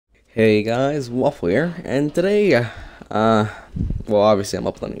Hey guys, Waffle here, and today, well, obviously I'm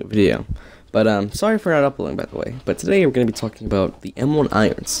uploading a video, but sorry for not uploading, by the way. But today we're going to be talking about the M1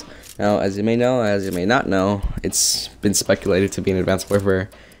 irons. Now, as you may know, as you may not know, it's been speculated to be an Advanced Warfare,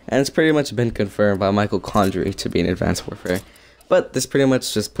 and it's pretty much been confirmed by Michael Condrey to be an Advanced Warfare. But this pretty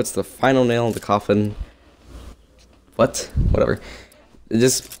much just puts the final nail in the coffin. Whatever. It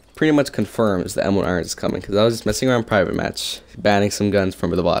just pretty much confirms the M1 Irons is coming, because I was just messing around private match, banning some guns from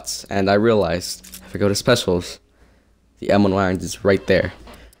the bots, and I realized if I go to specials, the M1 Irons is right there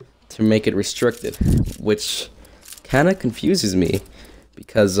to make it restricted, which kind of confuses me,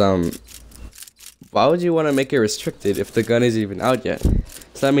 because why would you want to make it restricted if the gun isn't even out yet?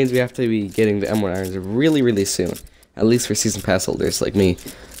 So that means we have to be getting the M1 Irons really soon, at least for season pass holders like me.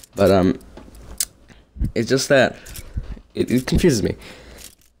 But it's just that it confuses me.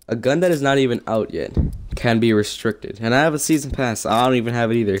 A gun that is not even out yet can be restricted. And I have a season pass. I don't even have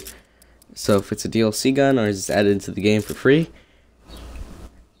it either. So if it's a DLC gun or is it added into the game for free,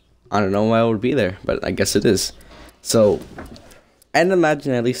 I don't know why it would be there, but I guess it is. So I'd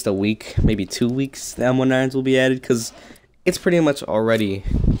imagine at least a week, maybe 2 weeks, the M1 Irons will be added, because it's pretty much already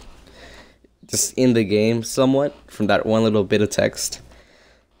just in the game somewhat from that one little bit of text.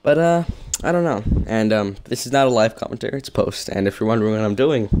 But I don't know, and this is not a live commentary, it's post, and if you're wondering what I'm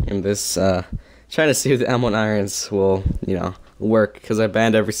doing in this, trying to see if the M1 Irons will, work, because I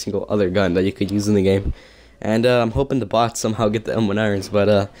banned every single other gun that you could use in the game, and I'm hoping the bots somehow get the M1 Irons,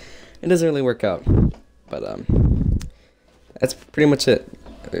 but it doesn't really work out. But that's pretty much it.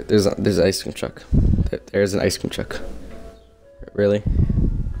 There's an ice cream truck. There's an ice cream truck. Really?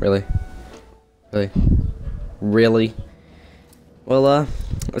 Well,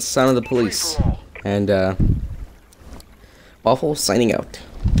 it's the sound of the police, and Waffle signing out.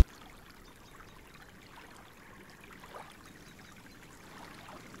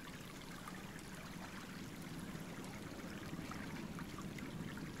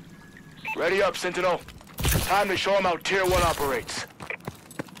 Ready up, Sentinel. Time to show them how Tier 1 operates.